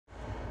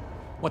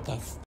What the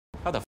f?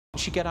 How the f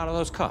did she get out of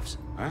those cuffs?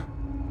 Huh?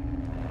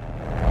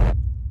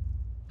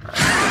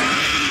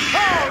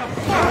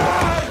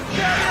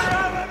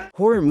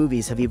 Horror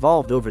movies have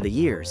evolved over the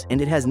years,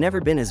 and it has never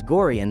been as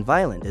gory and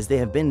violent as they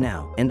have been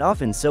now, and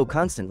often so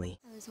constantly.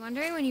 I was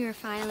wondering when you were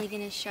finally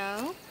gonna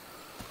show.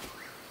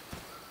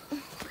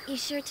 You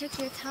sure took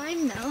your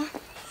time, though.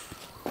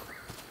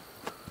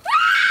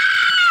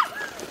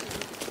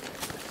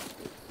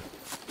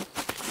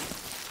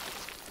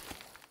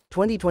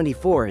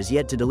 2024 is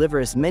yet to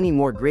deliver us many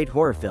more great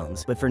horror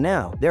films, but for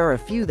now, there are a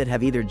few that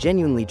have either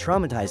genuinely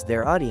traumatized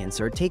their audience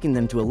or taken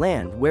them to a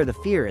land where the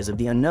fear is of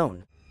the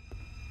unknown.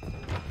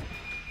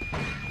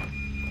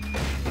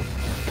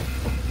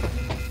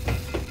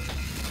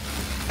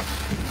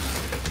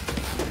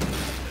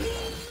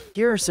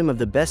 Here are some of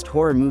the best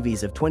horror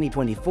movies of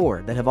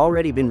 2024 that have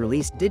already been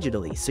released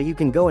digitally, so you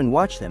can go and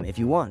watch them if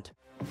you want.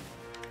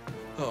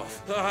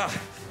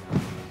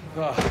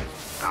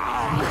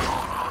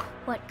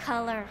 What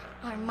color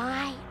are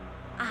my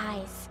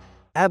eyes?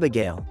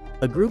 Abigail.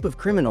 A group of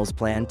criminals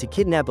plan to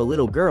kidnap a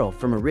little girl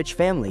from a rich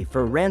family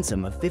for a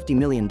ransom of $50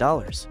 million.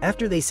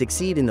 After they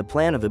succeed in the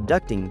plan of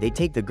abducting, they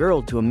take the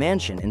girl to a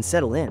mansion and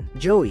settle in.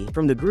 Joey,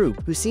 from the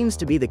group, who seems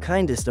to be the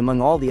kindest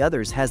among all the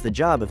others, has the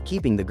job of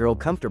keeping the girl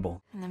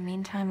comfortable. In the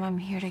meantime, I'm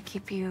here to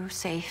keep you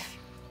safe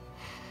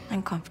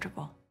and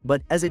comfortable.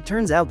 But, as it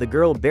turns out, the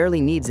girl barely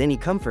needs any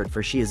comfort,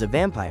 for she is a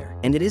vampire,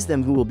 and it is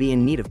them who will be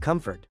in need of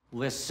comfort.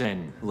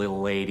 Listen,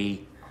 little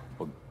lady,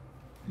 or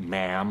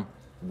ma'am,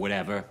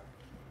 whatever.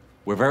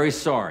 We're very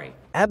sorry.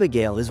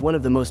 Abigail is one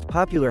of the most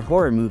popular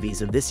horror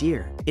movies of this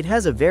year. It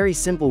has a very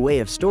simple way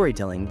of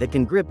storytelling that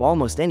can grip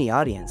almost any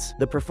audience.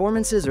 The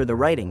performances or the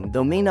writing,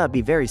 though, may not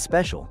be very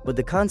special, but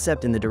the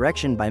concept and the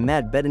direction by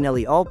Matt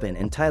Bettinelli-Alpin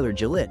and Tyler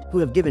Gillett, who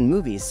have given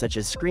movies such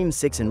as Scream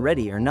 6 and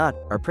Ready or Not,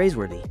 are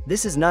praiseworthy.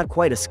 This is not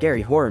quite a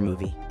scary horror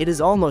movie. It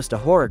is almost a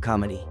horror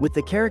comedy. With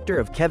the character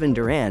of Kevin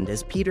Durand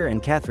as Peter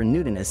and Catherine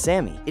Newton as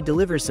Sammy, it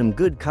delivers some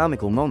good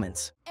comical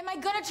moments. Am I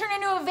gonna turn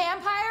into a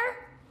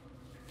vampire?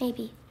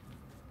 Maybe.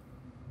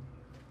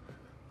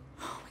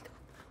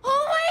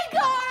 Oh my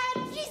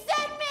god! She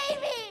said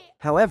maybe!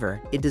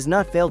 However, it does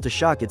not fail to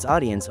shock its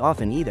audience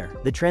often either.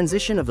 The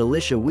transition of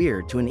Alicia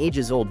Weir to an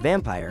ages-old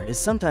vampire is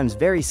sometimes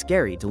very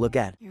scary to look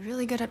at. You're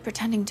really good at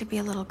pretending to be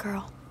a little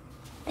girl.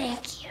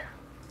 Thank you.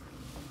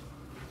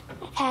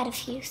 I've had a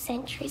few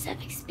centuries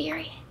of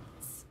experience.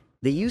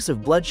 The use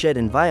of bloodshed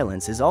and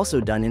violence is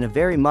also done in a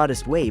very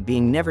modest way,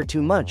 being never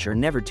too much or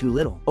never too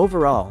little.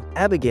 Overall,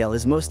 Abigail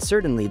is most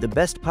certainly the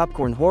best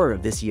popcorn horror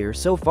of this year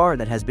so far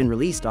that has been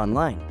released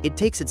online. It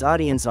takes its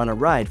audience on a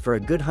ride for a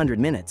good 100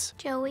 minutes.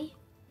 Joey,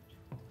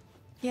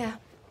 Yeah.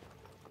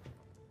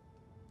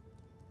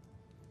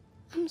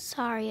 I'm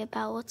sorry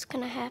about what's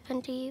gonna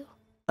happen to you.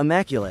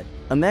 Immaculate.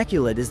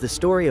 Immaculate is the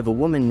story of a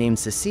woman named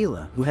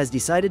Cecilia who has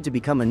decided to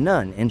become a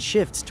nun and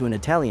shifts to an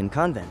Italian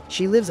convent.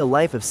 She lives a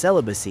life of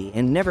celibacy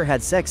and never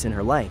had sex in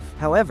her life.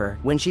 However,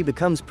 when she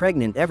becomes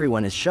pregnant,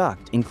 everyone is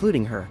shocked,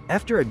 including her.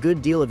 After a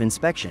good deal of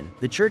inspection,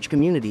 the church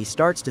community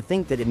starts to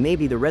think that it may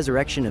be the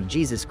resurrection of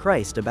Jesus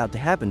Christ about to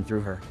happen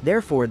through her.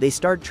 Therefore, they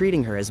start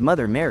treating her as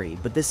Mother Mary,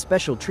 but this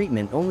special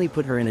treatment only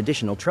put her in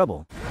additional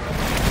trouble.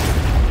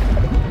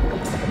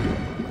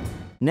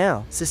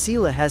 Now,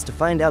 Cecilia has to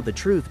find out the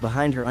truth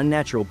behind her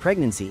unnatural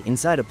pregnancy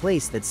inside a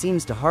place that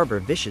seems to harbor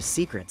vicious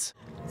secrets.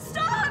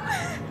 Stop!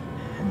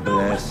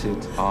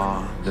 Blessed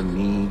are the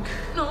meek.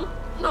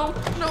 No,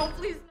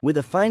 please. With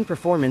a fine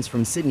performance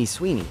from Sydney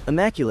Sweeney,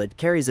 Immaculate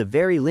carries a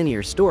very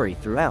linear story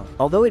throughout.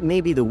 Although it may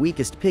be the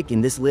weakest pick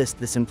in this list,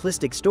 the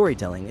simplistic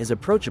storytelling is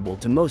approachable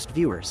to most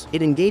viewers.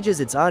 It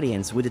engages its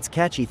audience with its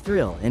catchy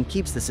thrill and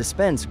keeps the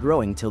suspense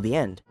growing till the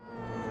end.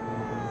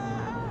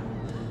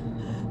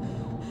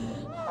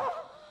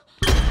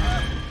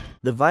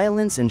 The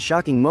violence and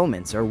shocking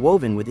moments are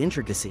woven with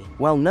intricacy.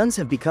 While nuns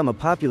have become a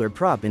popular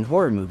prop in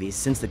horror movies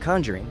since The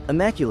Conjuring,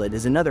 Immaculate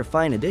is another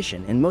fine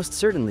addition and most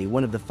certainly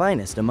one of the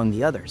finest among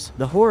the others.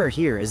 The horror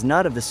here is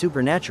not of the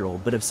supernatural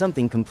but of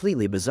something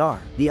completely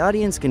bizarre. The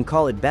audience can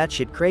call it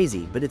batshit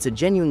crazy, but it's a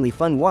genuinely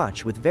fun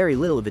watch with very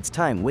little of its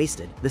time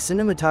wasted. The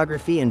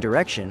cinematography and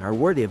direction are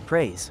worthy of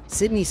praise.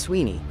 Sydney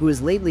Sweeney, who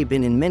has lately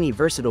been in many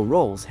versatile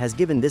roles, has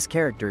given this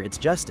character its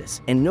justice,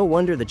 and no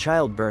wonder the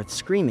childbirth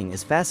screaming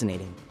is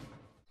fascinating.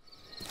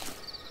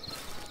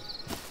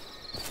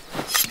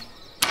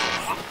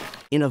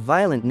 In a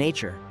violent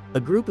nature, a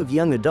group of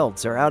young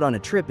adults are out on a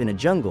trip in a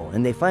jungle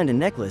and they find a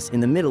necklace in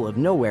the middle of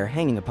nowhere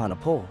hanging upon a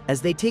pole.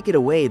 As they take it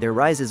away, there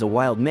rises a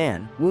wild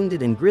man,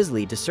 wounded and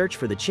grisly, to search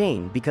for the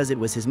chain because it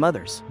was his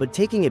mother's. But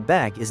taking it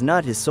back is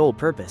not his sole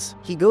purpose.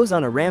 He goes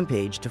on a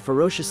rampage to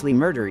ferociously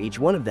murder each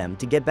one of them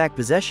to get back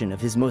possession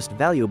of his most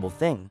valuable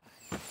thing.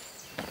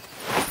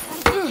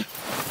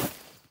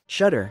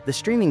 Shudder, the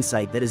streaming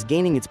site that is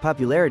gaining its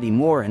popularity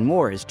more and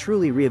more, is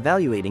truly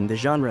reevaluating the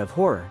genre of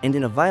horror, and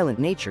In a Violent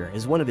Nature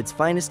is one of its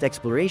finest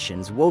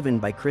explorations, woven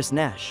by Chris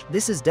Nash.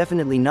 This is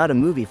definitely not a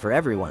movie for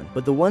everyone,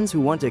 but the ones who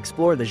want to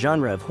explore the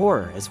genre of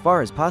horror as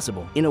far as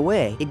possible. In a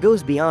way, it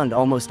goes beyond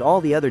almost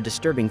all the other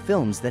disturbing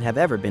films that have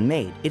ever been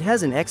made. It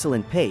has an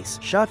excellent pace,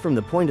 shot from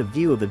the point of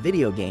view of a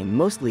video game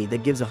mostly,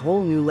 that gives a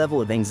whole new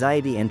level of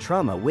anxiety and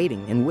trauma,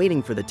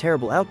 waiting for the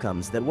terrible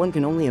outcomes that one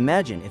can only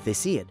imagine if they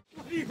see it.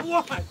 What do you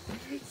want?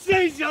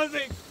 Say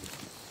something!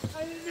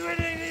 I didn't do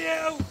anything to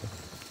you!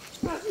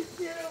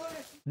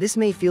 This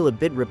may feel a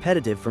bit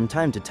repetitive from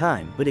time to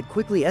time, but it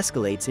quickly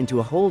escalates into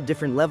a whole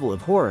different level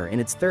of horror in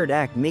its third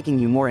act, making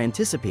you more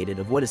anticipated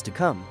of what is to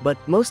come. But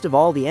most of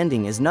all, the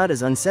ending is not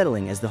as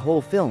unsettling as the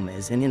whole film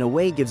is, and in a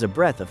way gives a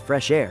breath of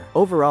fresh air.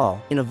 Overall,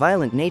 In a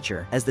Violent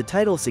Nature, as the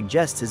title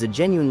suggests, is a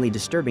genuinely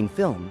disturbing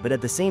film, but at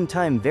the same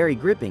time very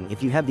gripping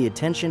if you have the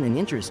attention and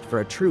interest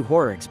for a true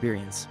horror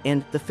experience.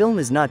 And the film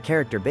is not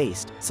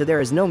character-based, so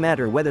there is no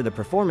matter whether the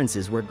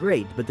performances were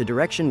great, but the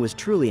direction was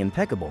truly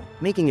impeccable,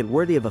 making it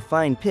worthy of a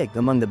fine pick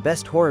among the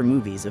best horror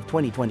movies of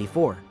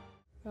 2024.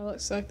 That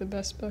looks like the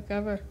best book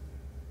ever.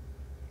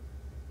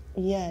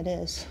 Yeah, it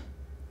is.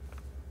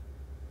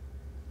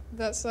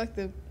 That's like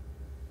the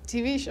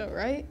TV show,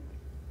 right?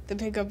 The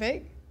Pink O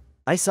Pig?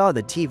 I saw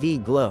the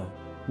TV glow.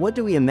 What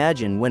do we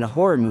imagine when a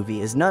horror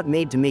movie is not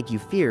made to make you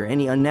fear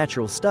any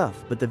unnatural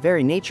stuff, but the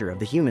very nature of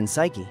the human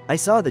psyche? I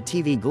saw the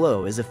TV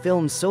glow as a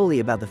film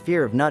solely about the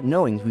fear of not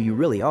knowing who you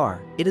really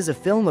are. It is a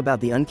film about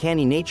the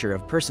uncanny nature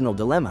of personal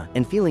dilemma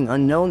and feeling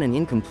unknown and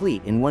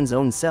incomplete in one's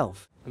own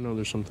self. I know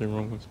there's something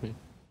wrong with me.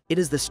 It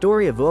is the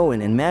story of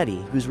Owen and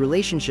Maddie, whose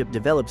relationship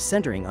develops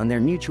centering on their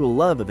mutual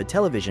love of a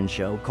television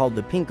show called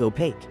The Pink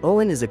Opaque.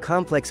 Owen is a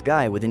complex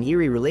guy with an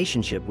eerie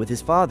relationship with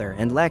his father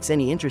and lacks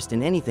any interest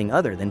in anything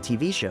other than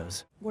TV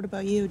shows. What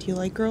about you? Do you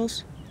like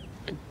girls?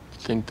 I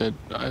think that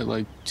I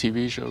like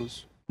TV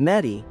shows.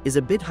 Maddie is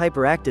a bit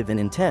hyperactive and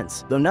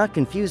intense, though not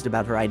confused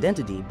about her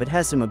identity, but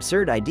has some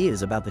absurd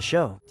ideas about the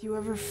show. Do you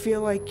ever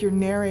feel like you're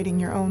narrating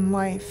your own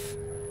life,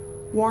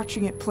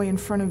 watching it play in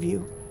front of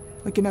you,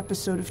 like an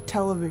episode of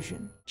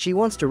television? She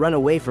wants to run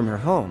away from her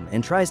home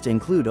and tries to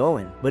include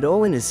Owen, but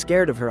Owen is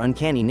scared of her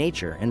uncanny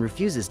nature and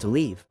refuses to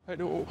leave. I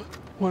don't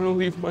want to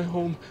leave my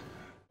home.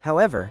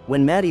 However,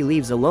 when Maddie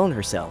leaves alone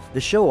herself,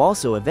 the show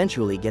also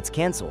eventually gets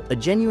cancelled. A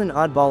genuine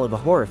oddball of a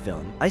horror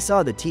film, I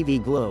Saw the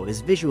TV Glow is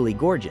visually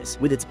gorgeous,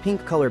 with its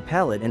pink color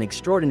palette and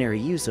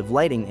extraordinary use of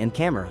lighting and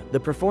camera. The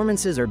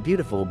performances are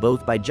beautiful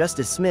both by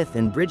Justice Smith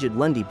and Bridget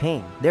Lundy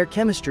Payne. Their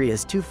chemistry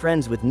as two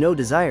friends with no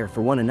desire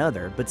for one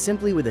another, but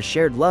simply with a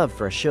shared love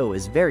for a show,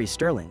 is very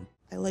sterling.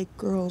 I like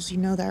girls, you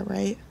know that,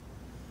 right?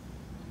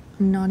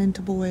 I'm not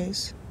into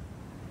boys.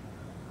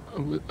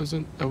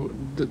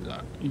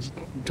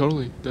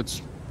 Totally,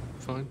 that's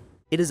fine.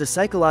 It is a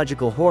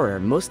psychological horror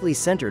mostly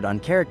centered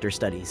on character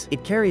studies.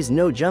 It carries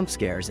no jump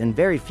scares and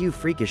very few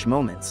freakish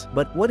moments.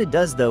 But what it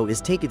does though is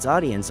take its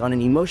audience on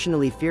an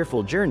emotionally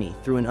fearful journey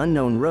through an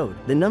unknown road.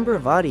 The number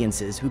of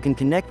audiences who can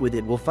connect with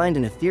it will find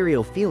an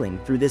ethereal feeling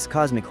through this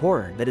cosmic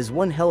horror that is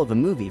one hell of a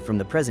movie from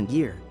the present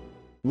year.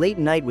 Late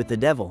Night with the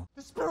Devil.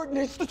 The spirit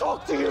needs to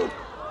talk to you!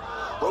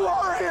 Who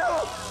are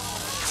you?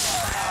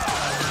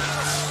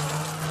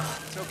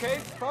 Okay,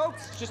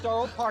 folks, it's just our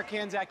old park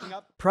hands acting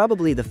up.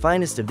 Probably the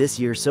finest of this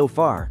year so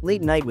far,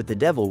 Late Night with the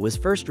Devil was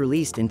first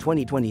released in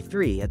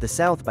 2023 at the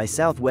South by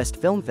Southwest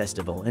Film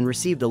Festival and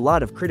received a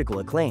lot of critical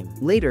acclaim.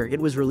 Later, it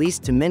was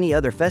released to many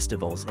other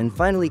festivals and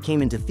finally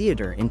came into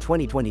theater in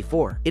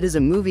 2024. It is a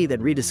movie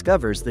that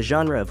rediscovers the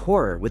genre of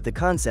horror with the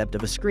concept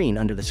of a screen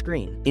under the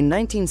screen. In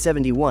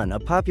 1971, a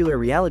popular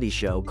reality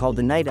show called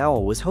The Night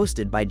Owl was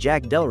hosted by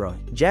Jack Delroy.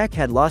 Jack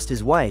had lost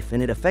his wife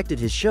and it affected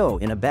his show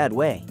in a bad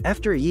way.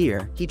 After a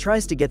year, he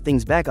tries to get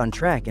things back on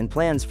track and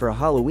plans for a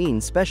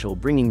Halloween special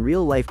bringing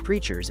real-life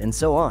creatures and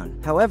so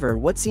on. However,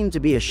 what seemed to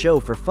be a show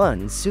for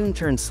fun soon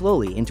turns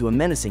slowly into a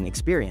menacing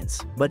experience.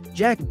 But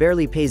Jack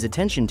barely pays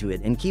attention to it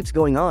and keeps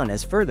going on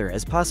as further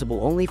as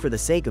possible only for the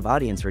sake of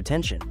audience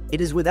retention. It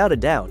is without a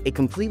doubt a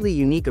completely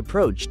unique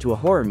approach to a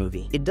horror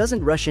movie. It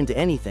doesn't rush into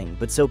anything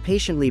but so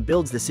patiently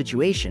builds the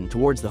situation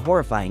towards the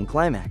horrifying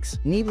climax.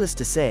 Needless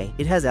to say,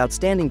 it has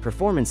outstanding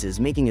performances,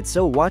 making it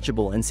so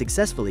watchable and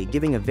successfully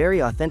giving a very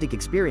authentic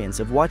experience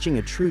of watching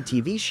a true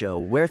TV show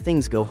where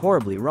things go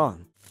horribly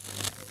wrong.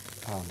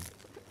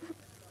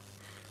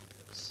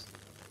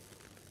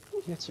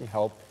 Get some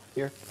help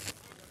here.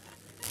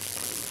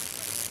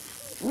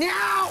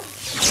 Now!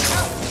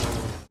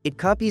 It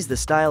copies the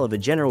style of a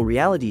general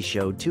reality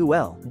show too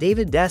well.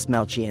 David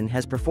Dastmalchian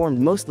has performed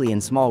mostly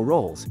in small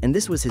roles, and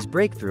this was his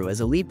breakthrough as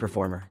a lead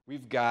performer.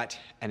 We've got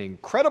an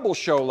incredible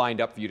show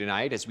lined up for you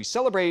tonight as we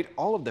celebrate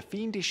all of the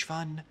fiendish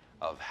fun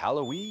of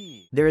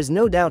Halloween. There is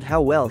no doubt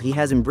how well he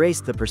has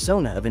embraced the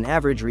persona of an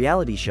average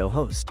reality show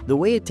host. The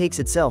way it takes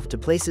itself to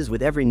places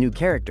with every new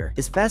character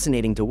is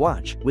fascinating to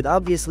watch, with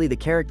obviously the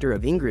character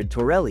of Ingrid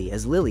Torelli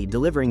as Lily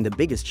delivering the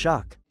biggest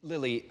shock.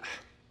 Lily,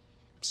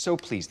 so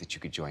pleased that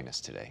you could join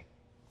us today.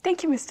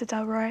 Thank you, Mr.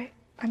 Delroy.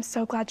 I'm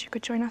so glad you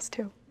could join us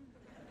too.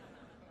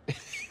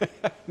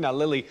 Now,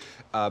 Lily,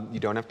 you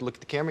don't have to look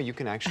at the camera. You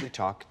can actually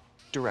talk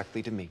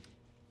directly to me.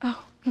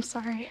 Oh, I'm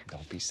sorry.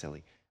 Don't be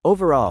silly.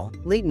 Overall,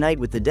 Late Night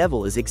with the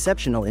Devil is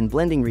exceptional in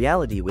blending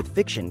reality with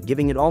fiction,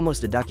 giving it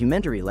almost a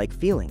documentary-like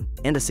feeling,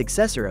 and a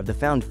successor of the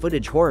found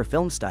footage horror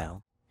film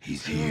style.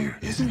 He's here,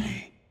 isn't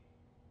he?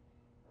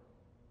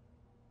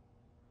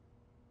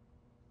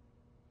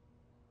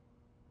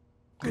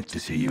 Good to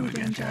see you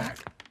again, Jack.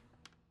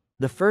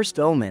 The First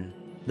Omen.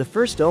 The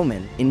First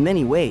Omen, in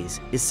many ways,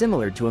 is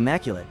similar to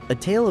Immaculate, a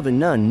tale of a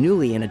nun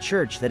newly in a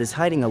church that is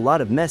hiding a lot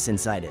of mess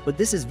inside it, but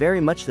this is very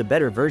much the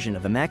better version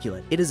of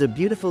Immaculate. It is a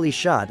beautifully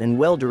shot and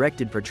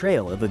well-directed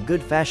portrayal of a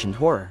good-fashioned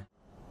horror.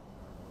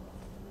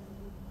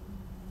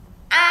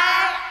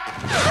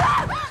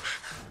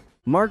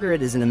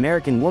 Margaret is an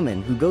American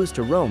woman who goes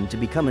to Rome to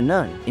become a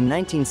nun in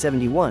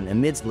 1971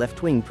 amidst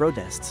left-wing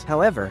protests.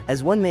 However,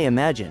 as one may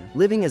imagine,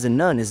 living as a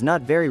nun is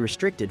not very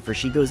restricted, for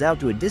she goes out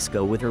to a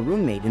disco with her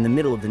roommate in the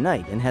middle of the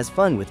night and has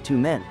fun with two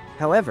men.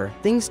 However,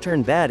 things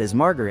turn bad as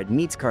Margaret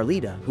meets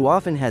Carlita, who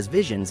often has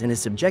visions and is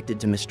subjected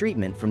to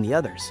mistreatment from the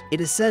others.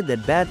 It is said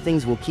that bad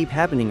things will keep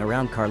happening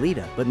around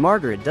Carlita, but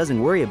Margaret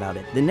doesn't worry about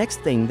it. The next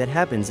thing that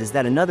happens is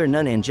that another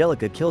nun,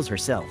 Angelica, kills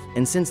herself,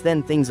 and since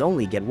then things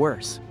only get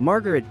worse.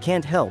 Margaret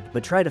can't help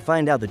but try to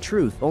find out the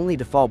truth, only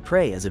to fall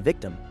prey as a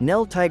victim.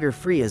 Nell Tiger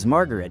Free as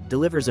Margaret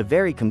delivers a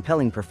very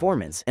compelling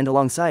performance, and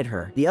alongside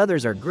her, the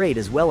others are great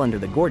as well under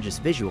the gorgeous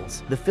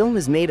visuals. The film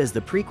is made as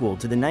the prequel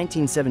to the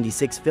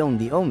 1976 film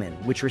The Omen,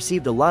 which received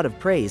a lot of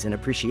praise and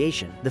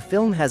appreciation. The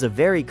film has a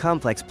very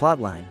complex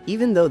plotline.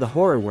 Even though the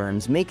horror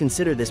worms may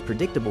consider this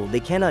predictable, they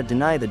cannot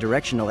deny the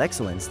directional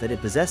excellence that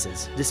it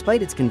possesses.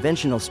 Despite its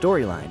conventional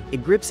storyline,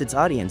 it grips its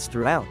audience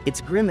throughout.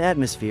 Its grim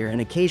atmosphere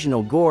and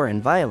occasional gore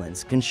and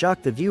violence can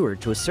shock the viewer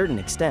to a certain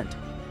extent.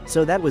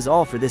 So that was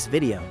all for this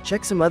video.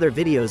 Check some other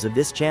videos of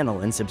this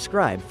channel and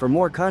subscribe for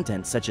more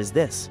content such as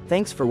this.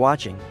 Thanks for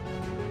watching.